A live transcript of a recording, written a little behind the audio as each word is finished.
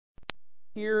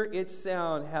hear its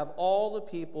sound, have all the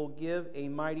people give a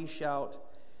mighty shout.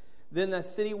 Then the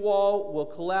city wall will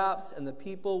collapse, and the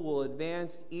people will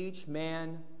advance, each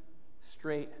man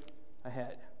straight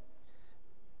ahead.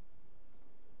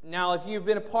 Now, if you've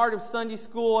been a part of Sunday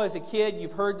school as a kid,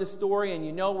 you've heard the story and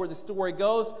you know where the story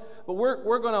goes. But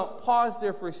we're going to pause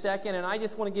there for a second, and I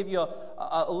just want to give you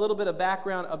a little bit of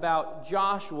background about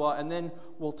Joshua, and then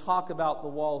we'll talk about the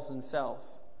walls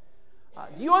themselves.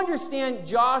 Do you understand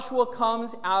Joshua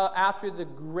comes out after the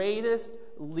greatest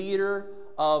leader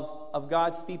of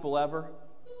God's people ever?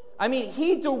 I mean,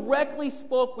 he directly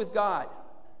spoke with God.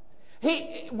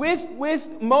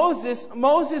 With Moses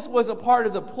was a part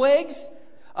of the plagues.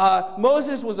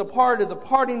 Moses was a part of the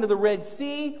parting of the Red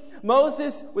Sea.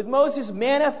 With Moses,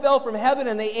 manna fell from heaven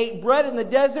and they ate bread in the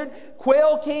desert.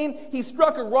 Quail came, he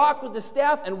struck a rock with the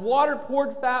staff and water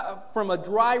poured from a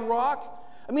dry rock.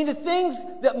 I mean, the things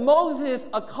that Moses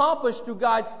accomplished through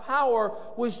God's power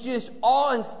was just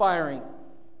awe-inspiring.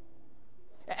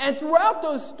 And throughout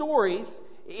those stories,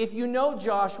 if you know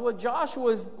Joshua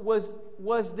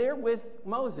was there with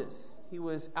Moses. He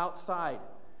was outside.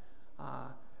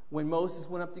 When Moses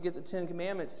went up to get the Ten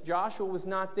Commandments, Joshua was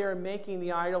not there making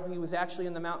the idol. He was actually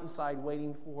in the mountainside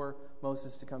waiting for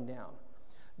Moses to come down.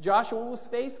 Joshua was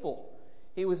faithful.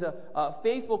 He was a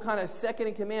faithful kind of second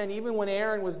in command. Even when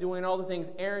Aaron was doing all the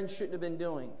things Aaron shouldn't have been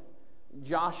doing,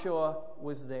 Joshua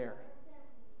was there.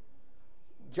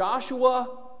 Joshua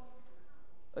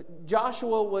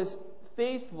was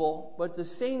faithful, but at the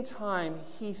same time,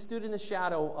 he stood in the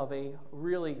shadow of a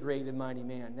really great and mighty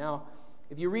man. Now,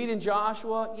 if you read in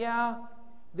Joshua,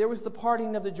 there was the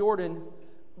parting of the Jordan,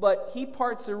 but he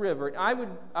parts the river. I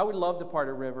would love to part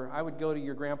a river. I would go to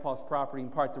your grandpa's property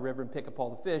and part the river and pick up all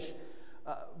the fish,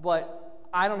 but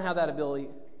I don't have that ability.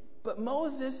 But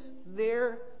Moses,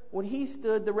 there, when he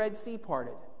stood, the Red Sea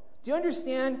parted. Do you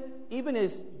understand? Even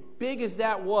as big as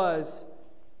that was,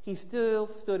 he still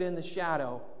stood in the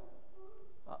shadow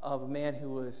of a man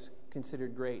who was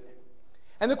considered great.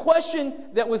 And the question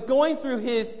that was going through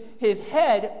his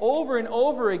head over and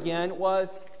over again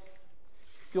was,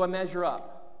 do I measure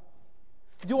up?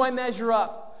 Do I measure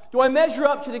up? Do I measure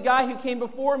up to the guy who came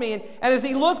before me? And as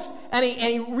he looks and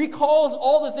he recalls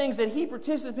all the things that he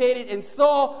participated and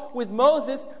saw with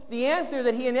Moses, the answer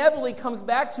that he inevitably comes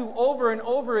back to over and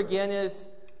over again is,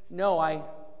 no, I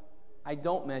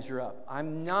don't measure up.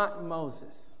 I'm not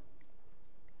Moses.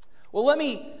 Well, let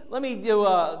me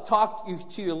talk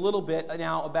to you a little bit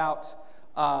now about.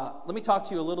 Let me talk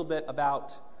to you a little bit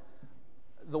about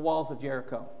the walls of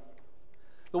Jericho.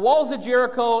 The walls of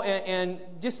Jericho, and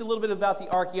just a little bit about the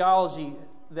archaeology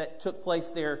that took place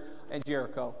there at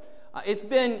Jericho. It's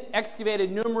been excavated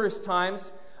numerous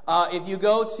times. If you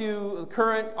go to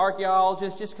current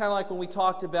archaeologists, just kind of like when we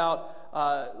talked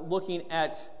about looking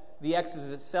at the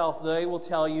Exodus itself, they will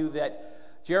tell you that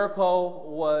Jericho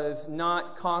was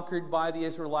not conquered by the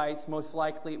Israelites. Most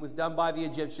likely it was done by the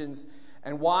Egyptians.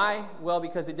 And why? Well,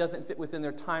 because it doesn't fit within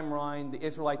their timeline. The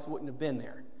Israelites wouldn't have been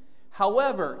there.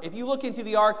 However, if you look into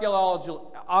the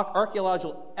archaeological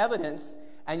evidence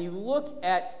and you look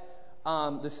at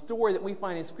the story that we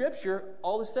find in Scripture,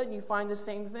 all of a sudden you find the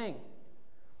same thing.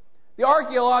 The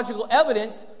archaeological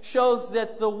evidence shows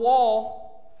that the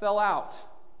wall fell out.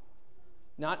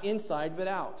 Not inside, but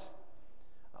out.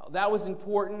 That was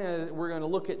important. We're going to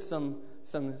look at some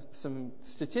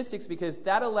statistics because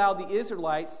that allowed the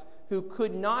Israelites who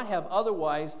could not have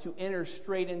otherwise to enter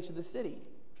straight into the city.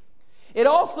 It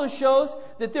also shows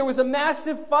that there was a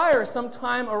massive fire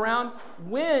sometime around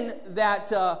when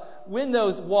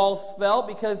those walls fell,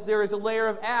 because there is a layer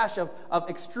of ash of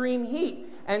extreme heat.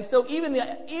 And so even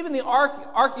the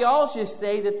archaeologists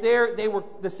say that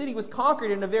the city was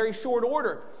conquered in a very short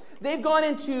order. They've gone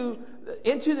into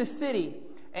the city,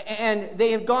 and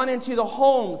they have gone into the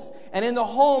homes. And in the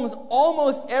homes,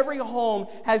 almost every home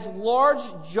has large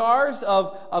jars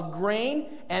of grain,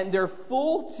 and they're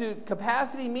full to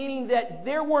capacity, meaning that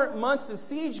there weren't months of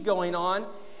siege going on.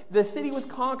 The city was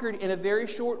conquered in a very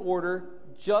short order,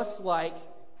 just like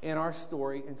in our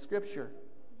story in Scripture.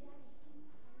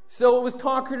 So it was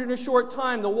conquered in a short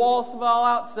time. The walls fell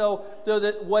out so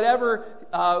that whatever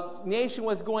nation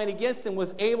was going against them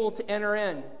was able to enter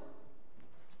in.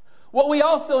 What we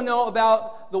also know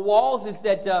about the walls is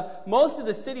that most of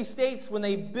the city-states, when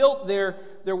they built their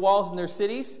walls in their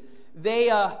cities,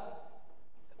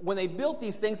 when they built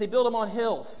these things, they built them on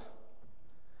hills.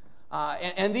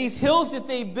 And these hills that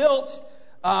they built,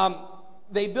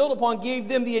 they built upon gave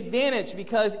them the advantage,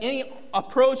 because any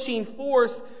approaching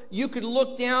force, you could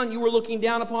look down, you were looking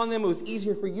down upon them. It was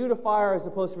easier for you to fire as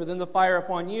opposed for them to fire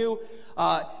upon you.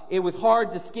 It was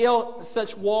hard to scale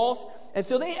such walls. And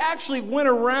so they actually went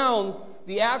around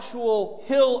the actual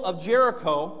hill of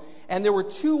Jericho, and there were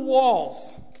 2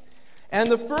 walls. And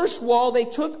the first wall, they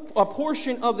took a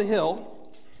portion of the hill,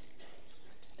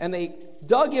 and they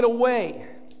dug it away,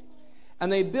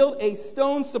 and they built a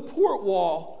stone support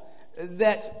wall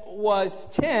that was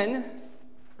 10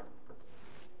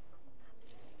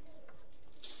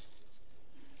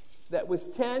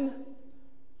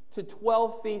 to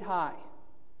 12 feet high.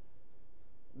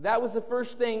 That was the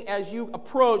first thing. As you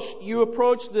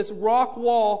approached this rock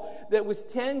wall that was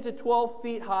 10 to 12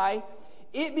 feet high.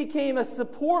 It became a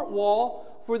support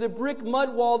wall for the brick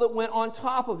mud wall that went on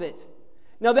top of it.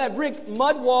 Now, that brick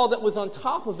mud wall that was on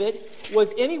top of it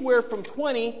was anywhere from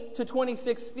 20 to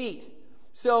 26 feet.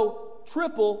 So,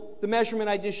 triple the measurement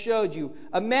I just showed you.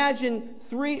 Imagine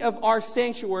 3 of our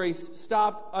sanctuaries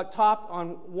topped on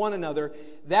one another.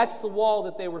 That's the wall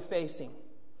that they were facing.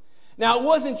 Now, it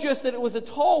wasn't just that it was a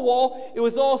tall wall, it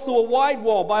was also a wide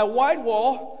wall. By a wide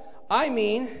wall, I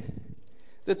mean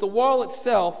that the wall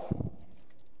itself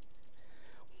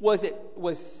was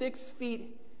 6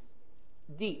 feet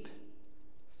deep,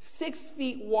 6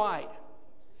 feet wide.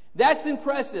 That's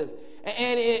impressive.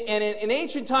 And in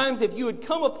ancient times, if you had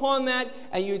come upon that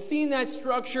and you had seen that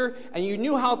structure and you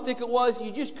knew how thick it was,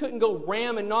 you just couldn't go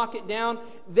ram and knock it down.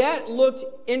 That looked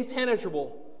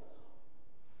impenetrable.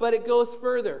 But it goes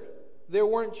further. There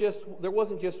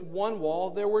wasn't just one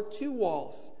wall, there were 2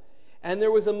 walls. And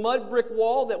there was a mud brick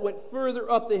wall that went further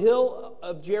up the hill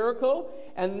of Jericho.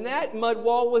 And that mud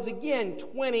wall was again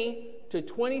 20 to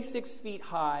 26 feet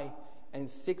high and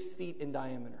 6 feet in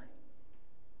diameter.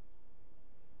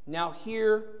 Now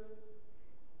hear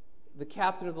the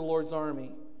captain of the Lord's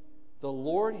army. The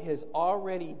Lord has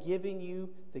already given you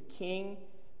the king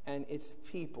and its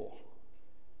people.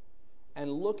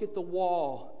 And look at the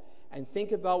wall and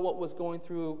think about what was going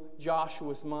through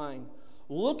Joshua's mind.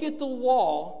 Look at the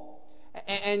wall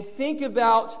and think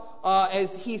about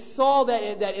as he saw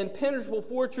that impenetrable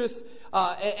fortress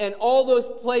and all those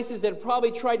places that had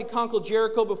probably tried to conquer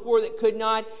Jericho before that could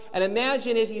not. And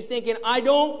imagine as he's thinking, I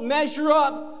don't measure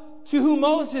up to who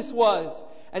Moses was.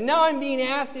 And now I'm being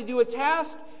asked to do a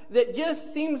task that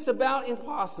just seems about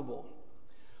impossible.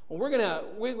 Well, we're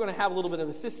gonna have a little bit of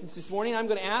assistance this morning. I'm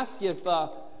going to ask if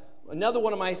another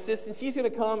one of my assistants, he's going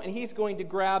to come and he's going to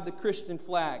grab the Christian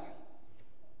flag.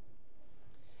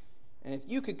 And if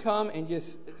you could come and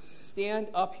just stand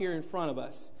up here in front of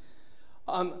us.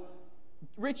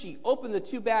 Richie, open the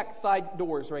 2 back side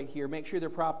doors right here. Make sure they're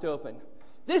propped open.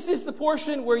 This is the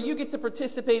portion where you get to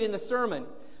participate in the sermon.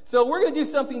 So we're going to do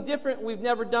something different we've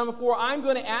never done before. I'm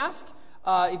going to ask,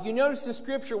 if you notice in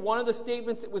Scripture, one of the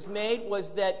statements that was made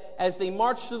was that as they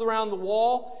marched around the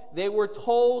wall, they were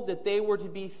told that they were to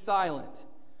be silent.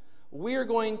 We're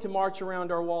going to march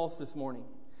around our walls this morning.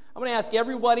 I'm going to ask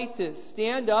everybody to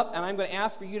stand up, and I'm going to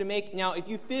ask for you to make... Now, if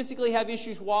you physically have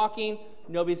issues walking,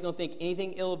 nobody's going to think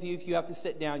anything ill of you if you have to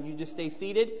sit down. You just stay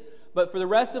seated. But for the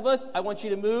rest of us, I want you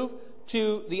to move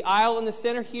to the aisle in the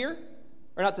center here.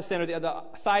 Or not the center, the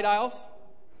side aisles.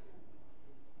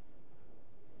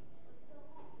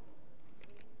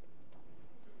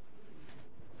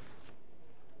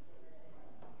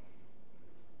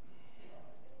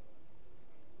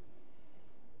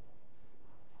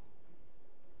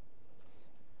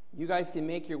 You guys can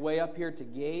make your way up here to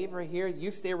Gabe right here. You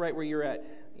stay right where you're at,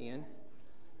 Ian.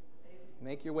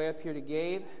 Make your way up here to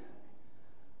Gabe.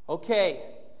 Okay.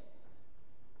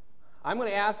 I'm going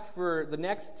to ask for the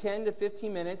next 10 to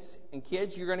 15 minutes. And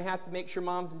kids, you're going to have to make sure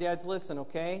moms and dads listen,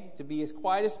 okay? To be as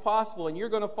quiet as possible. And you're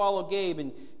going to follow Gabe.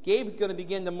 And Gabe's going to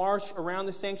begin to march around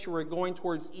the sanctuary going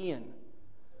towards Ian.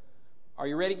 Are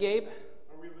you ready, Gabe?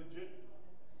 Are we legit?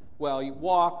 Well, you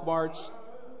walk, march.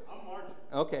 I'm marching.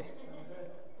 Okay.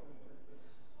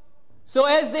 So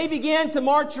as they began to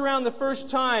march around the first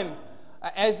time,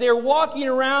 as they're walking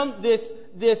around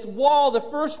this wall, the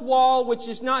first wall, which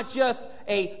is not just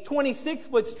a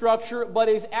 26-foot structure, but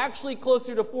is actually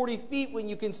closer to 40 feet when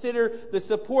you consider the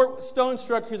support stone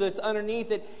structure that's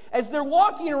underneath it. As they're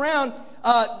walking around,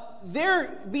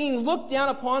 they're being looked down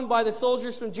upon by the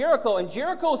soldiers from Jericho, and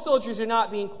Jericho soldiers are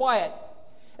not being quiet.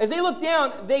 As they look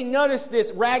down, they notice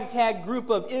this ragtag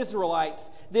group of Israelites,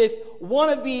 this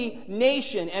wannabe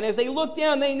nation. And as they look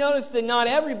down, they notice that not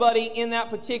everybody in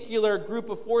that particular group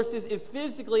of forces is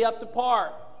physically up to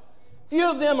par. Few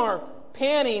of them are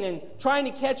panting and trying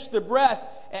to catch their breath,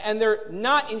 and they're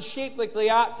not in shape like they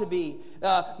ought to be.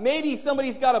 Maybe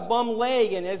somebody's got a bum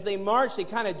leg, and as they march, they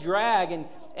kind of drag.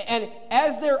 And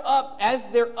as they're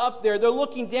up there, they're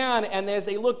looking down, and as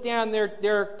they look down,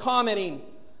 they're commenting,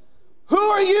 "Who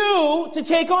are you to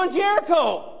take on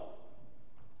Jericho?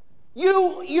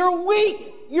 You're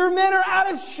weak. Your men are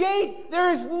out of shape. There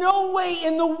is no way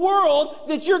in the world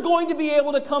that you're going to be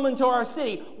able to come into our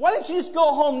city. Why don't you just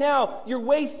go home now? You're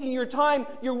wasting your time.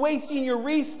 You're wasting your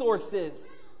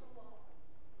resources.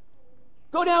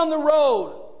 Go down the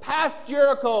road, past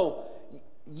Jericho.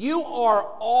 You are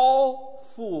all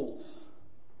fools."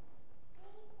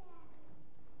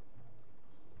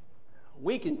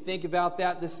 We can think about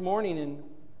that this morning, and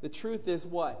the truth is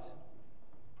what?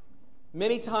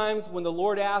 Many times when the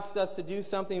Lord asks us to do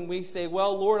something, we say,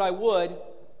 "Well, Lord, I would,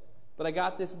 but I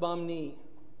got this bum knee.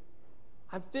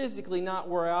 I'm physically not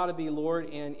where I ought to be, Lord,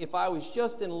 and if I was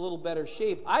just in a little better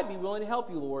shape, I'd be willing to help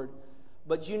you, Lord.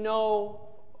 But you know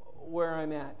where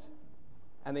I'm at."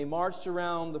 And they marched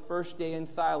around the first day in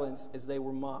silence as they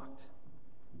were mocked.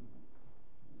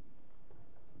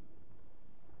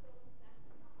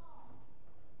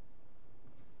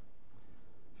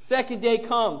 Second day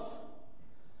comes.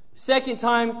 Second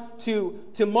time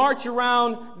to march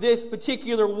around this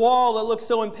particular wall that looks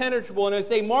so impenetrable. And as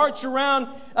they march around,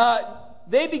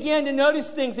 they began to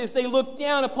notice things as they looked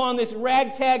down upon this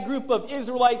ragtag group of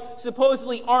Israelite,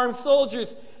 supposedly armed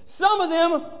soldiers. Some of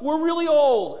them were really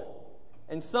old,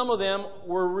 and some of them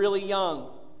were really young.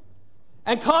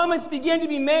 And comments began to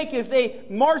be made as they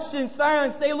marched in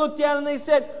silence. They looked down and they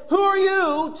said, "Who are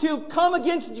you to come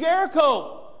against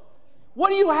Jericho? What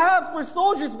do you have for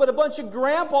soldiers but a bunch of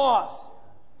grandpas?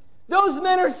 Those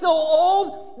men are so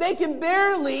old, they can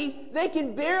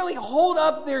barely hold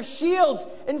up their shields.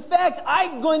 In fact,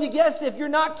 I'm going to guess if you're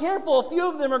not careful, a few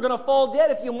of them are going to fall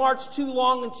dead if you march too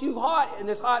long and too hot in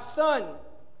this hot sun."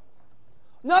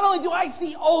 Not only do I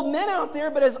see old men out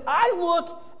there, but as I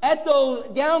look at those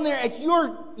down there at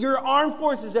your armed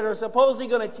forces that are supposedly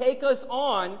going to take us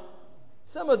on,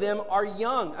 some of them are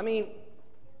young. I mean,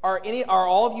 are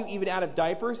all of you even out of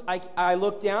diapers? I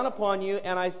look down upon you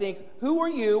and I think, who are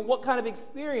you? What kind of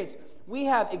experience? We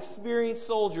have experienced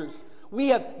soldiers. We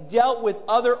have dealt with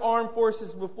other armed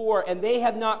forces before, and they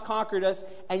have not conquered us.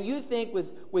 And you think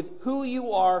with who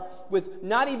you are, with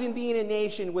not even being a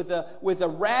nation, with a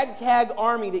ragtag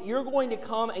army, that you're going to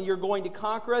come and you're going to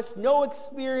conquer us? No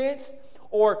experience,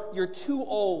 or you're too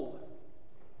old.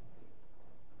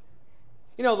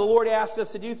 You know, the Lord asks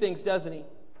us to do things, doesn't He?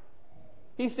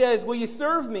 He says, "Will you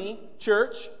serve me,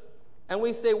 church?" And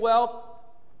we say, "Well,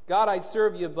 God, I'd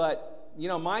serve you, but,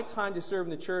 my time to serve in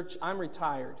the church, I'm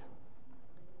retired."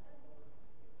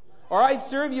 Or, "I'd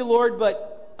serve you, Lord,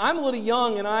 but I'm a little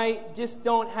young and I just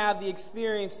don't have the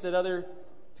experience that other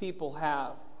people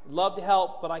have. I'd love to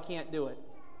help, but I can't do it."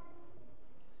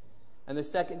 And the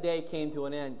second day came to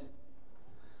an end.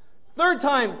 Third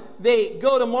time, they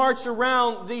go to march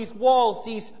around these walls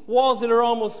that are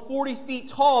almost 40 feet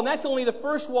tall. And that's only the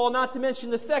first wall, not to mention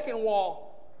the second wall.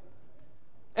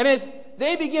 And as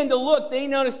they begin to look, they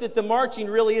notice that the marching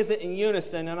really isn't in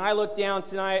unison. And I looked down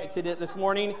this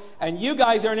morning, and you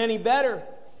guys aren't any better.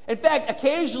 In fact,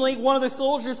 occasionally, one of the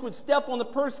soldiers would step on the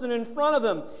person in front of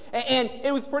him. And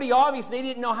it was pretty obvious they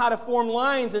didn't know how to form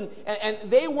lines, and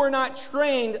they were not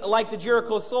trained like the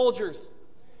Jericho soldiers.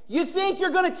 You think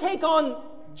you're going to take on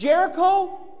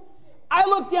Jericho? I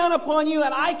look down upon you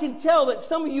and I can tell that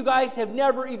some of you guys have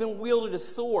never even wielded a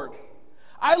sword.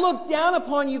 I look down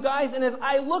upon you guys, and as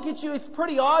I look at you, it's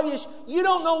pretty obvious you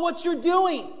don't know what you're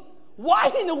doing. Why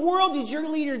in the world did your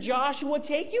leader Joshua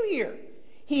take you here?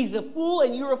 He's a fool,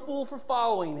 and you're a fool for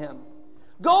following him.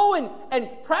 Go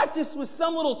and practice with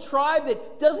some little tribe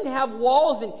that doesn't have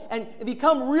walls and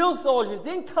become real soldiers.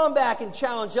 Then come back and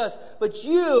challenge us. But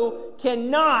you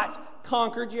cannot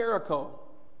conquer Jericho.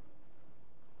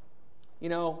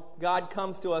 God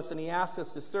comes to us and He asks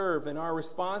us to serve. And our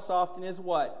response often is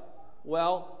what?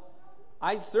 Well,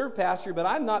 I'd serve, Pastor, but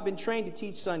I've not been trained to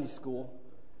teach Sunday school.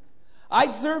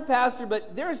 I'd serve, Pastor,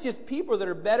 but there's just people that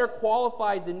are better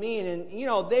qualified than me. And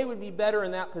they would be better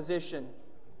in that position.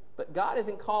 But God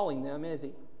isn't calling them, is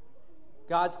He?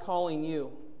 God's calling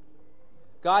you.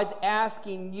 God's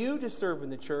asking you to serve in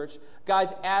the church.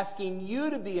 God's asking you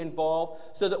to be involved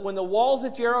so that when the walls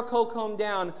of Jericho come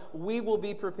down, we will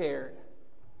be prepared.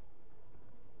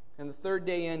 And the third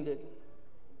day ended.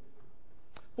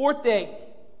 Fourth day,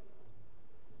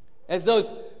 as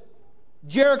those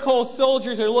Jericho's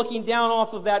soldiers are looking down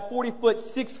off of that 40-foot,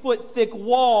 6-foot thick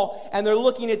wall, and they're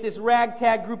looking at this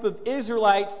ragtag group of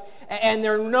Israelites, and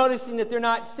they're noticing that they're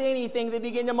not saying anything. They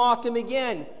begin to mock him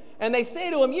again. And they say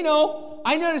to him,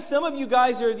 I notice some of you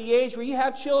guys are the age where you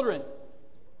have children.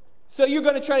 So you're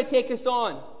going to try to take us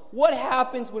on. What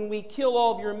happens when we kill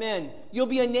all of your men? You'll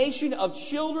be a nation of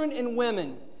children and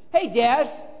women. Hey,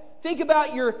 dads, think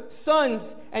about your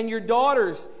sons and your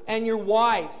daughters and your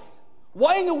wives.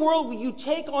 Why in the world would you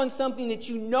take on something that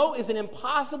you know is an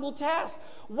impossible task?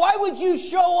 Why would you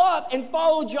show up and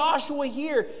follow Joshua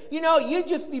here? You'd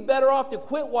just be better off to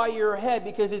quit while you're ahead,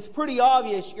 because it's pretty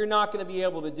obvious you're not going to be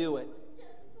able to do it.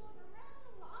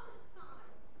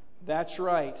 That's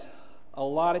right. A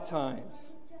lot of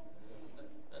times.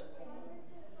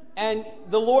 And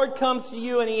the Lord comes to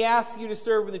you and He asks you to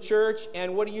serve in the church,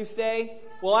 and what do you say?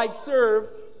 Well, I'd serve,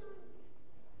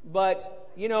 but,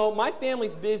 my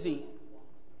family's busy.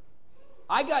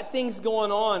 I got things going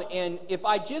on, and if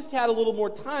I just had a little more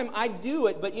time, I'd do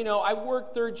it. But, I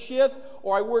work third shift,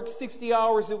 or I work 60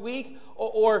 hours a week,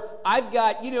 or I've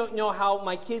got, you don't know how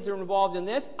my kids are involved in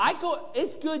this.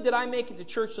 It's good that I make it to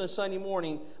church on a Sunday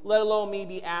morning, let alone me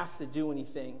be asked to do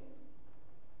anything.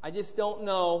 I just don't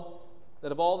know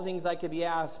that of all the things I could be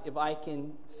asked, if I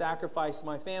can sacrifice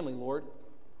my family, Lord.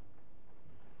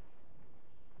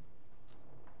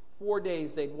 4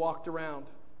 days they'd walked around.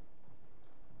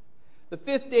 The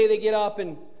 5th day they get up,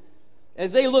 and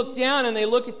as they look down and they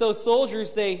look at those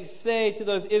soldiers, they say to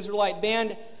those Israelite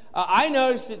band, I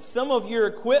noticed that some of your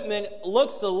equipment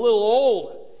looks a little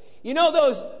old.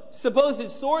 Those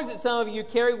supposed swords that some of you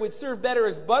carry would serve better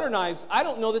as butter knives. I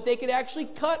don't know that they could actually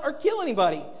cut or kill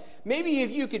anybody. Maybe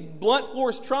if you could blunt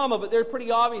force trauma, but they're pretty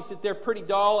obvious that they're pretty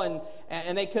dull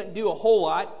and they couldn't do a whole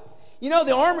lot.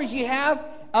 The armors you have,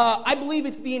 I believe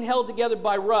it's being held together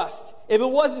by rust. If it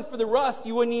wasn't for the rust,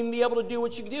 you wouldn't even be able to do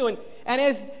what you could do. And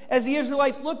as the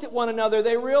Israelites looked at one another,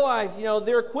 they realized,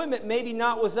 their equipment maybe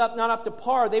not up to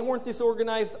par. They weren't this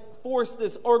organized force,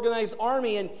 this organized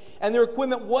army, and their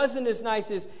equipment wasn't as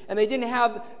nice and they didn't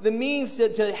have the means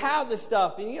to have the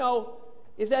stuff. And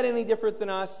is that any different than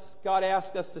us? God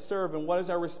asked us to serve, and what is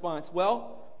our response?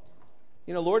 Well,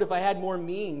 Lord, if I had more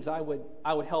means, I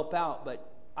would help out, but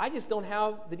I just don't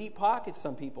have the deep pockets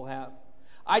some people have.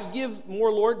 I'd give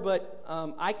more, Lord, but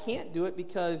I can't do it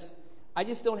because I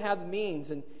just don't have the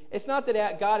means. And it's not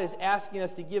that God is asking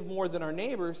us to give more than our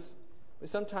neighbors, but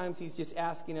sometimes He's just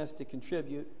asking us to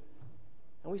contribute.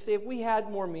 And we say, if we had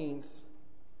more means,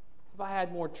 if I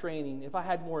had more training, if I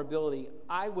had more ability,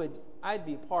 I'd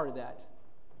be a part of that.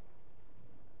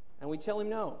 And we tell Him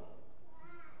no.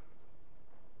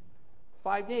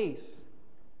 5 days.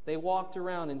 They walked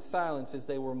around in silence as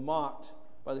they were mocked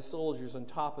by the soldiers on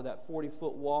top of that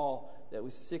 40-foot wall that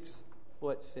was 6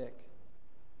 foot thick.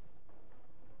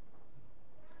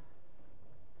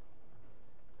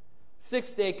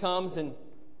 Sixth day comes, and,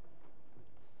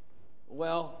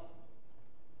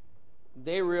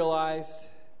 they realized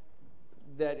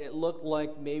that it looked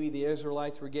like maybe the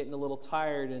Israelites were getting a little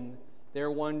tired, and they're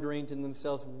wondering to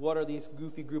themselves, what are these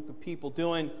goofy group of people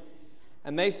doing?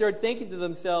 And they started thinking to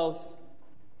themselves,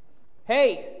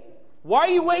 hey, why are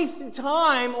you wasting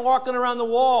time walking around the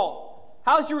wall?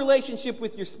 How's your relationship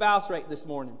with your spouse right this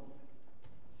morning?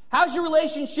 How's your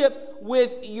relationship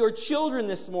with your children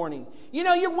this morning?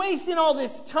 You're wasting all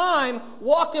this time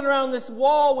walking around this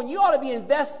wall when you ought to be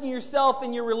investing yourself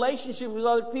in your relationship with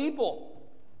other people.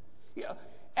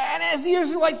 And as the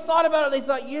Israelites thought about it, they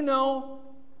thought,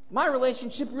 my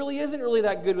relationship really isn't really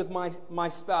that good with my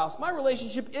spouse. My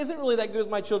relationship isn't really that good with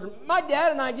my children. My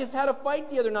dad and I just had a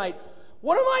fight the other night.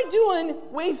 What am I doing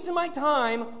wasting my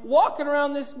time walking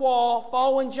around this wall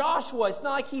following Joshua? It's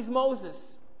not like he's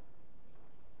Moses.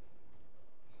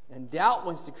 And doubt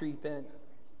wants to creep in.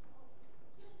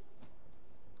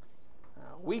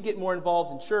 We get more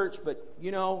involved in church, but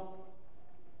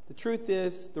the truth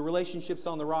is the relationship's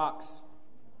on the rocks.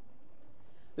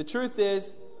 The truth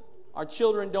is our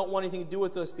children don't want anything to do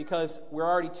with us because we're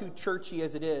already too churchy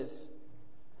as it is.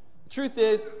 The truth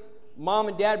is Mom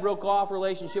and Dad broke off a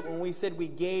relationship when we said we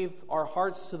gave our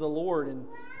hearts to the Lord, and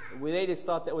they just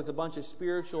thought that was a bunch of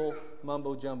spiritual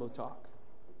mumbo-jumbo talk.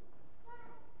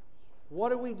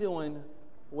 What are we doing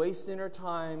wasting our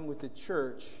time with the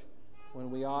church when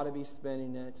we ought to be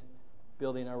spending it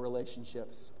building our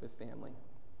relationships with family?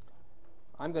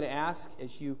 I'm going to ask,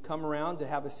 as you come around, to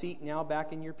have a seat now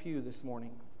back in your pew this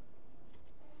morning.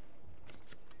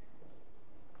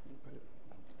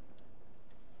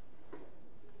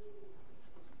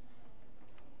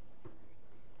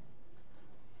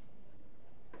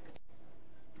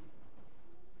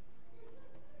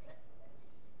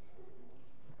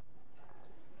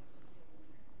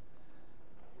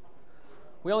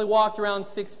 We only walked around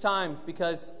 6 times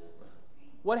because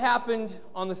what happened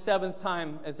on the 7th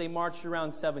time as they marched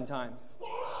around 7 times?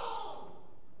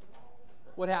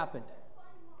 What happened?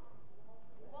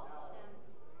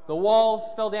 The walls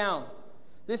fell down.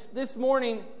 This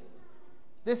morning,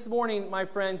 my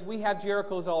friends, we have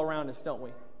Jerichos all around us, don't we?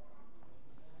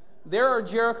 There are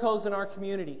Jerichos in our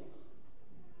community.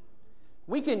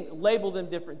 We can label them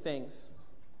different things.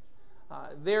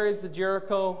 There is the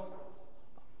Jericho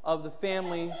of the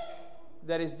family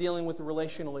that is dealing with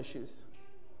relational issues,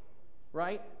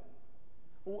 right?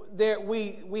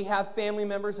 We have family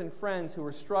members and friends who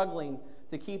are struggling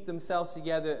to keep themselves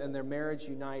together and their marriage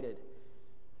united.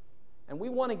 And we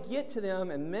want to get to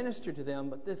them and minister to them,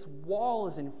 but this wall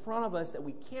is in front of us that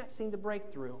we can't seem to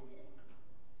break through.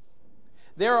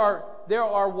 There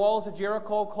are walls of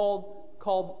Jericho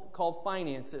called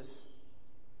finances.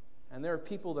 And there are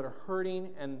people that are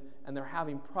hurting and they're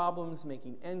having problems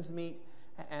making ends meet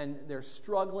and they're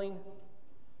struggling.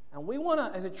 And we want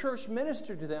to, as a church,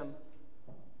 minister to them.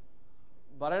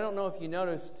 But I don't know if you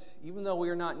noticed, even though we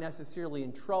are not necessarily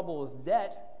in trouble with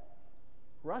debt,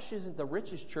 Rush isn't the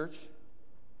richest church.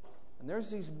 And there's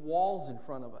these walls in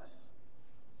front of us.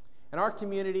 In our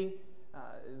community,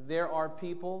 there are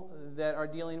people that are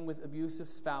dealing with abusive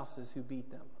spouses who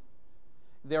beat them.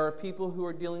 There are people who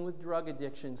are dealing with drug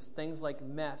addictions, things like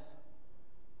meth.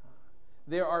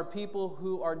 There are people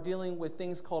who are dealing with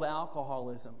things called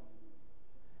alcoholism.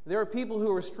 There are people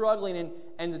who are struggling,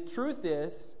 and the truth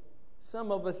is,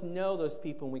 some of us know those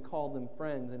people and we call them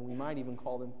friends, and we might even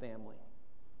call them family.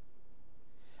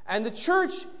 And the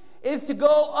church is to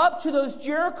go up to those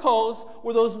Jerichos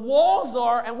where those walls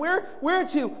are, and we're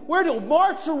to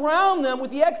march around them with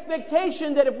the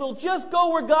expectation that if we'll just go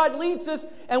where God leads us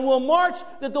and we'll march,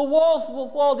 that the walls will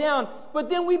fall down. But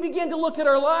then we begin to look at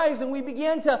our lives and we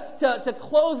begin to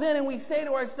close in, and we say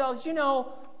to ourselves,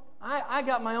 I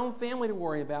got my own family to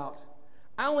worry about.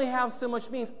 I only have so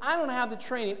much means. I don't have the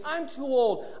training. I'm too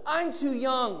old. I'm too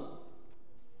young.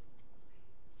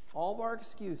 All of our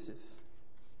excuses.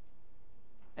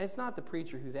 And it's not the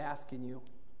preacher who's asking you.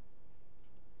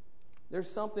 There's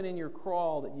something in your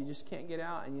crawl that you just can't get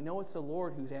out, and you know it's the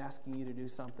Lord who's asking you to do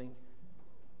something.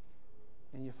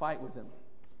 And you fight with Him.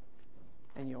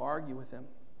 And you argue with Him.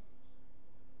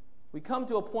 We come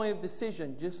to a point of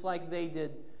decision, just like they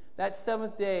did. That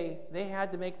 7th day, they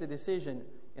had to make the decision.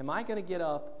 Am I going to get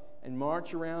up and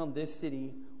march around this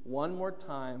city one more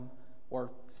time,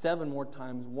 or 7 more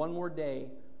times, one more day,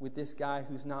 with this guy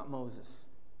who's not Moses?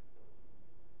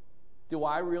 Do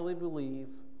I really believe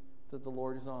that the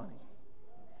Lord is on him?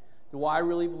 Do I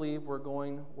really believe we're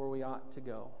going where we ought to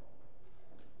go?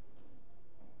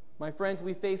 My friends,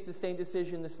 we face the same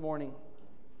decision this morning.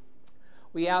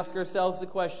 We ask ourselves the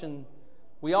question,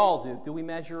 we all do, do we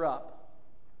measure up?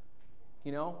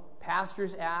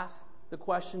 Pastors ask the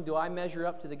question, do I measure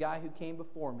up to the guy who came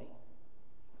before me?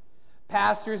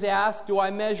 Pastors ask, do I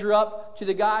measure up to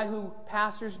the guy who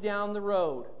pastors down the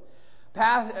road?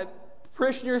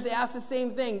 Parishioners ask the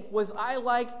same thing. Was I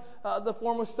like the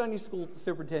former Sunday school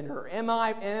superintendent? Or am I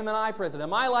an M&I president?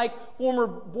 Am I like former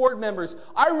board members?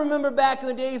 I remember back in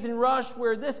the days in Rush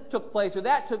where this took place or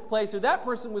that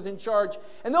person was in charge.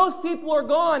 And those people are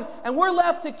gone, and we're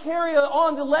left to carry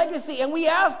on the legacy. And we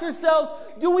ask ourselves,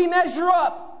 do we measure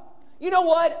up? You know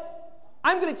what?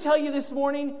 I'm going to tell you this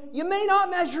morning, you may not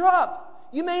measure up.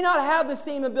 You may not have the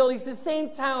same abilities, the same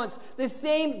talents, the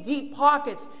same deep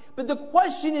pockets. But the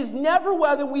question is never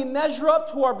whether we measure up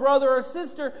to our brother or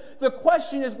sister. The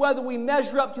question is whether we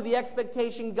measure up to the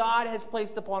expectation God has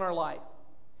placed upon our life.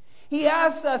 He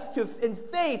asks us in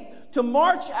faith to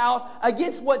march out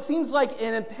against what seems like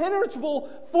an impenetrable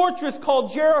fortress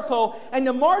called Jericho, and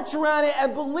to march around it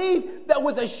and believe that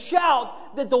with a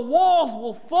shout that the walls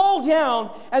will fall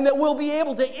down and that we'll be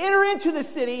able to enter into the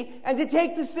city and to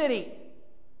take the city.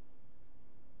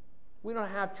 We don't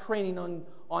have training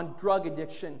on drug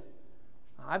addiction.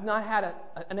 I've not had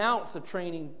an ounce of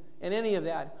training in any of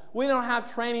that. We don't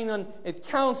have training on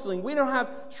counseling. We don't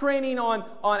have training on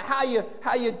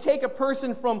how you take a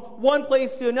person from one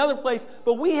place to another place.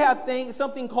 But we have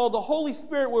something called the Holy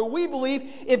Spirit, where we believe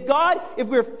if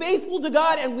we're faithful to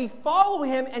God and we follow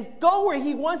Him and go where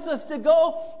He wants us to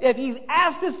go, if He's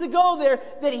asked us to go there,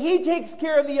 that He takes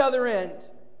care of the other end.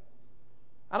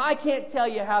 And I can't tell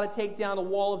you how to take down the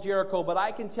wall of Jericho, but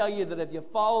I can tell you that if you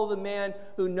follow the man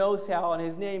who knows how, and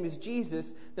His name is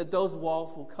Jesus, that those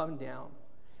walls will come down.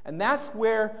 And that's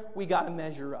where we got to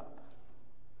measure up.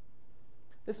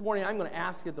 This morning I'm going to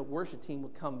ask if the worship team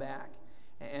would come back.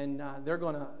 And they're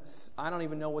going to, I don't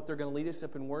even know what they're going to lead us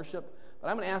up in worship, but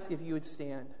I'm going to ask if you would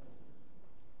stand.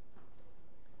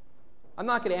 I'm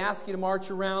not going to ask you to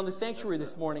march around the sanctuary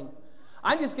this morning.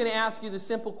 I'm just going to ask you the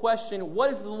simple question,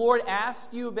 what does the Lord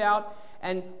ask you about,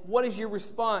 and what is your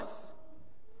response?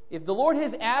 If the Lord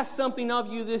has asked something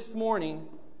of you this morning,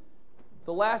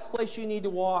 the last place you need to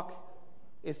walk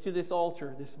is to this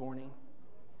altar this morning.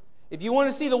 If you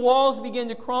want to see the walls begin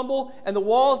to crumble and the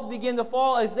walls begin to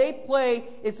fall, as they play,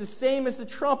 it's the same as the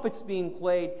trumpets being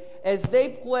played. As they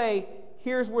play,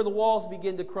 here's where the walls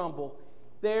begin to crumble.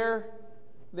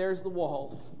 There's the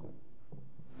walls.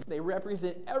 They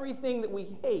represent everything that we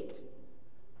hate.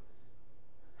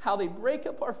 How they break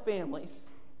up our families.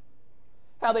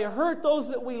 How they hurt those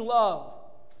that we love.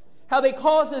 How they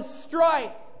cause us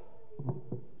strife.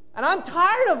 And I'm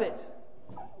tired of it.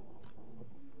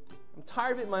 I'm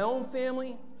tired of it in my own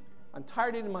family. I'm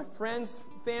tired of it in my friends'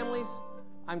 families.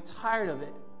 I'm tired of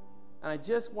it. And I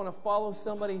just want to follow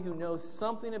somebody who knows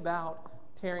something about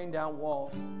tearing down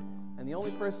walls. And the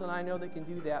only person I know that can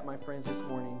do that, my friends, this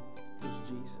morning is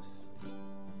Jesus.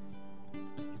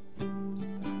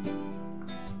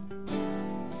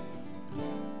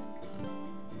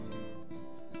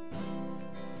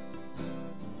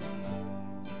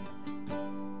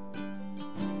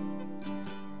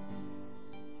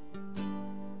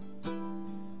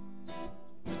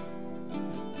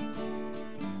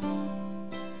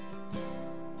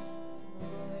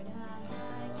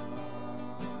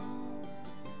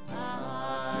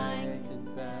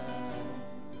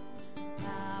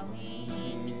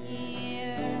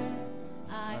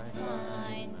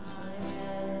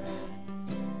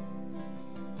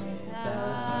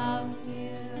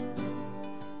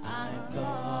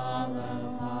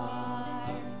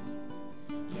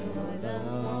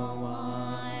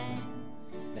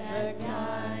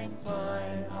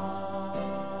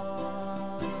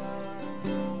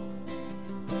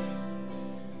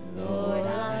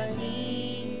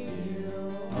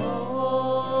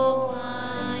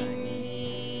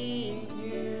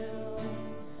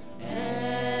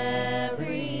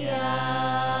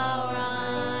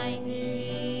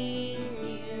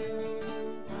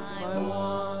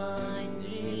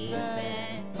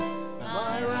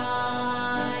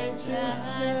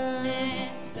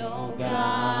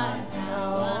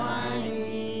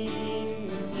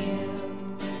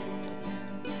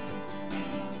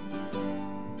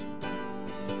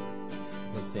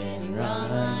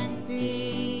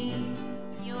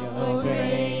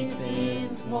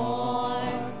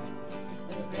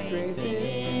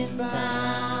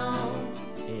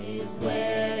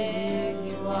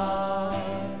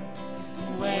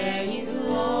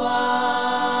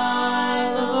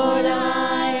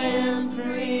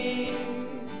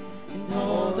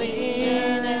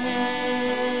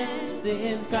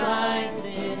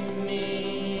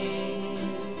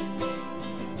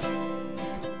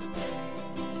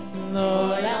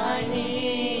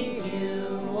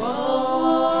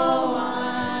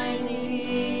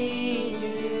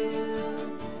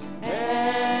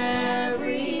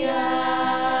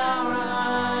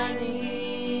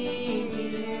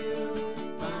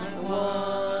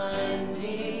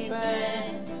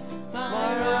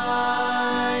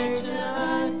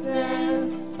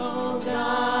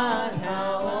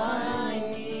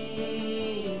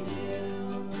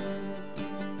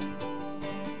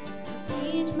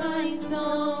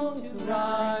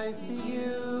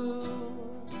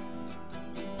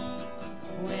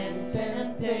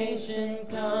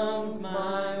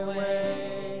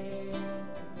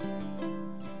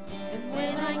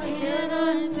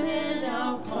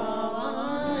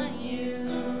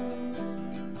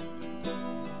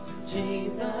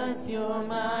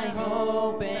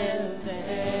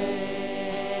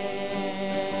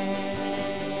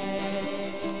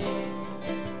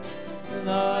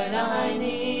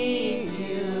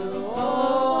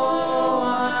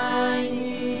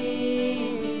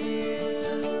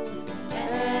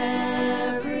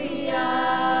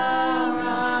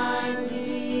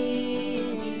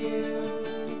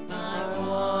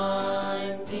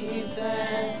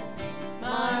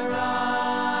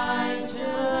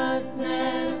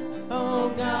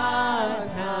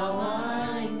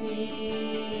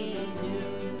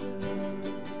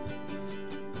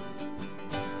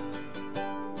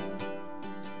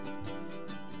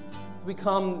 We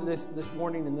come this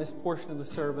morning in this portion of the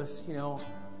service,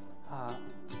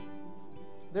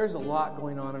 there's a lot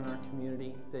going on in our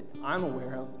community that I'm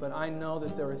aware of, but I know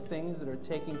that there are things that are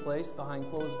taking place behind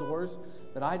closed doors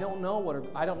that I don't know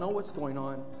what's going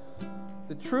on.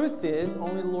 The truth is,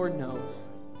 only the Lord knows.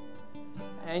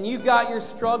 And you've got your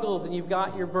struggles and you've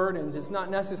got your burdens. It's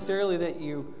not necessarily that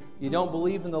you don't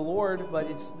believe in the Lord, but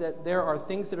it's that there are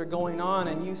things that are going on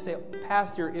and you say,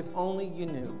 Pastor, if only you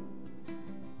knew.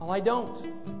 Well, I don't.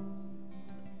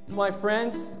 My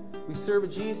friends, we serve a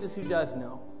Jesus who does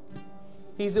know.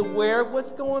 He's aware of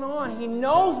what's going on. He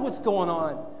knows what's going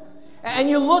on. And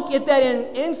you look at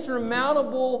that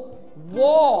insurmountable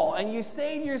wall and you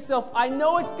say to yourself, I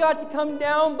know it's got to come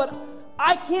down, but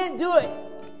I can't do it.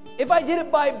 If I did it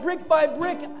by brick,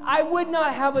 I would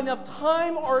not have enough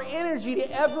time or energy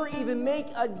to ever even make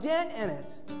a dent in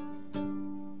it.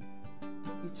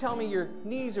 You tell me your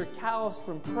knees are calloused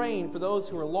from praying for those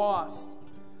who are lost.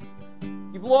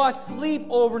 You've lost sleep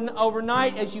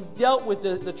overnight as you've dealt with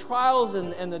the trials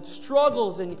and the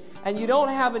struggles, and you don't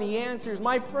have any answers.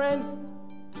 My friends,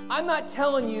 I'm not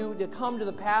telling you to come to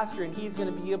the pastor and he's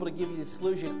going to be able to give you the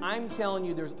solution. I'm telling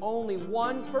you there's only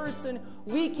one person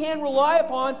we can rely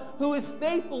upon who is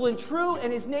faithful and true,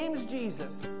 and his name is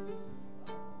Jesus.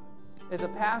 As a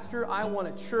pastor, I want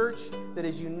a church that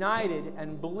is united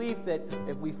and belief that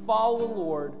if we follow the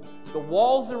Lord, the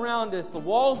walls around us, the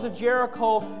walls of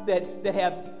Jericho that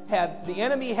have the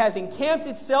enemy has encamped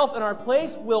itself in our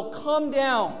place will come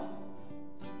down.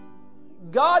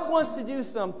 God wants to do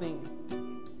something.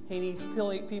 He needs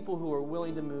people who are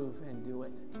willing to move and do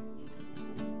it.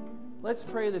 Let's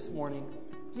pray this morning.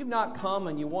 If you've not come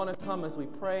and you want to come as we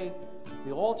pray,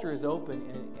 the altar is open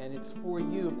and it's for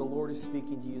you if the Lord is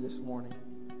speaking to you this morning.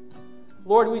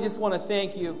 Lord, we just want to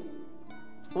thank you.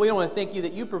 We want to thank you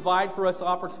that you provide for us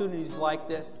opportunities like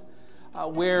this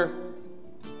where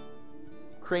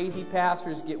crazy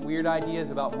pastors get weird ideas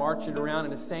about marching around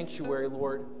in a sanctuary,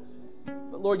 Lord.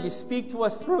 But Lord, you speak to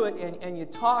us through it and you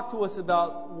talk to us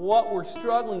about what we're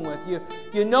struggling with.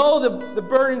 You know the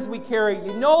burdens we carry.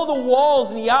 You know the walls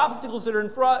and the obstacles that are in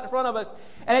front of us.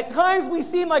 And at times we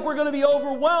seem like we're going to be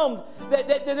overwhelmed,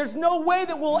 that there's no way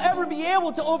that we'll ever be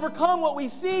able to overcome what we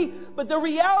see. But the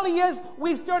reality is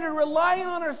we've started relying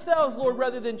on ourselves, Lord,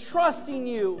 rather than trusting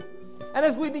you. And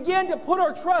as we begin to put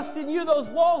our trust in you, those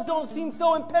walls don't seem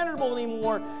so impenetrable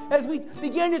anymore. As we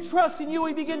begin to trust in you,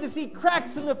 we begin to see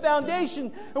cracks in the foundation,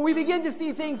 and we begin to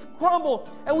see things crumble,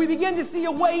 and we begin to see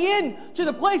a way in to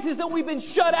the places that we've been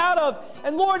shut out of.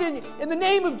 And Lord, in the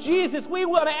name of Jesus, we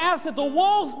want to ask that the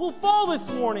walls will fall this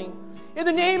morning. In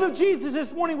the name of Jesus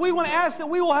this morning, we want to ask that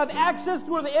we will have access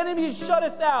to where the enemy has shut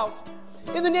us out.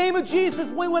 In the name of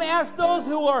Jesus, we want to ask those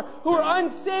who are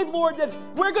unsaved, Lord, that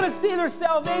we're going to see their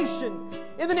salvation.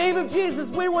 In the name of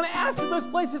Jesus, we want to ask in those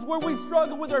places where we've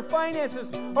struggled with our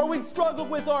finances, or we've struggled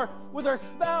with our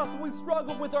spouse, or we've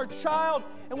struggled with our child,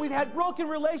 and we've had broken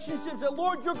relationships, that,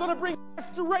 Lord, you're going to bring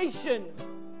restoration.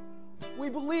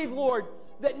 We believe, Lord,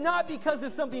 that not because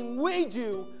it's something we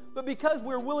do, but because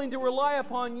we're willing to rely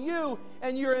upon you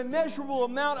and your immeasurable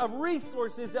amount of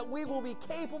resources, that we will be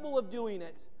capable of doing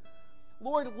it.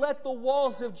 Lord, let the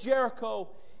walls of Jericho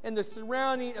and the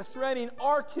surrounding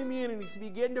our communities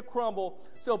begin to crumble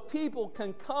so people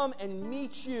can come and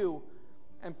meet you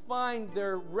and find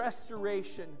their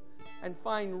restoration and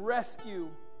find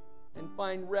rescue and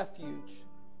find refuge.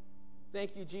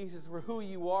 Thank you, Jesus, for who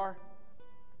you are.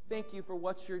 Thank you for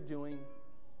what you're doing.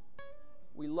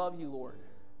 We love you, Lord.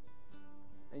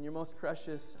 In your most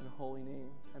precious and holy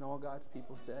name. And all God's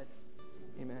people said,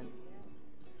 amen.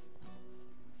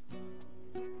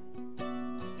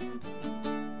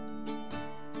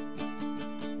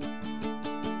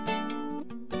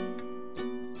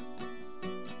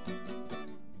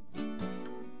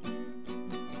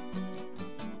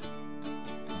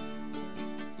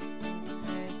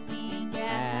 Mercy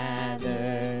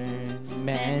gathered,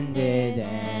 mended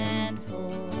and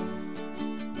whole,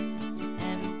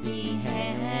 empty-handed,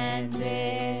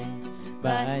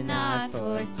 but not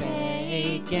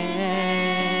forsaken.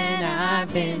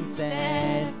 I've been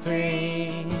set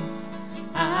free.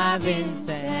 I've been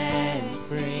set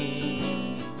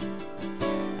free.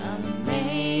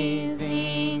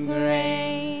 Amazing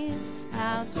grace,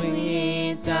 how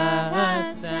sweet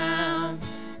the sound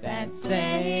that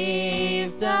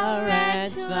saved a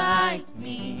wretch like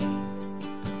me.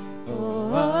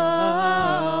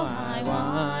 Oh, I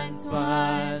once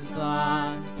was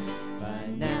lost, but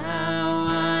now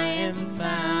I am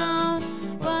found.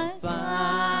 Was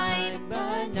blind,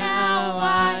 but now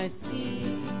I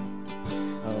see.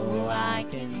 Oh, I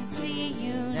can see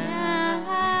you now.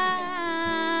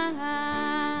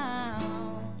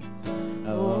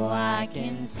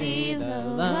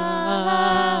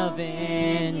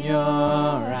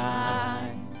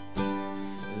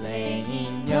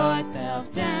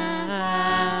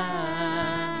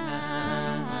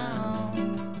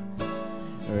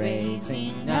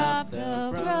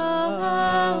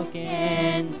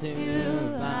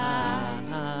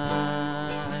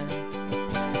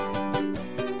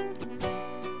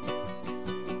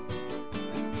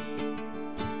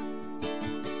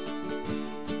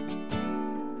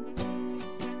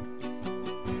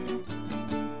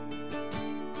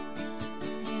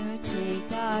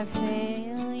 our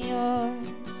failure,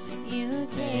 you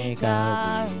take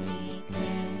our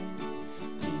weakness.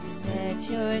 You set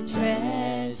your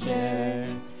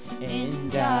treasures in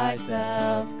jars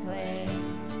of clay.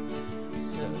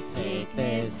 So take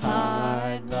this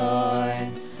heart, Lord,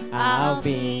 I'll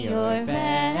be your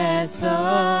vessel,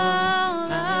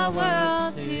 a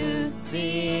world to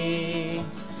see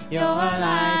your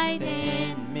light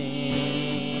in me.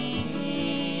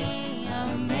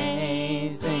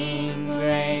 Amazing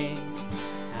grace,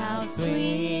 how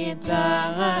sweet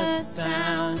the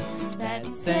sound that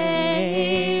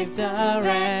saved a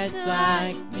wretch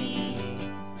like me.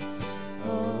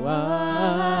 Oh,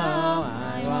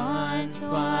 I once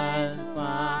was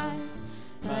lost,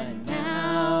 but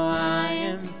now I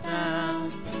am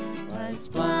found. Was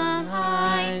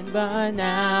blind, but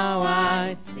now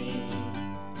I see.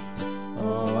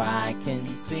 Oh, I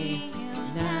can see you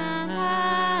now.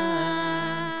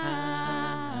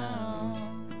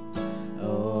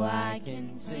 Oh, I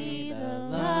can see the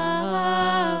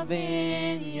love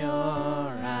in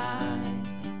your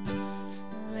eyes,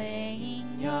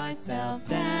 laying yourself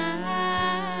down,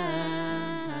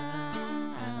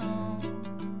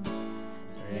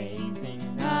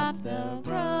 raising up the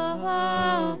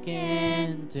broken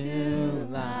to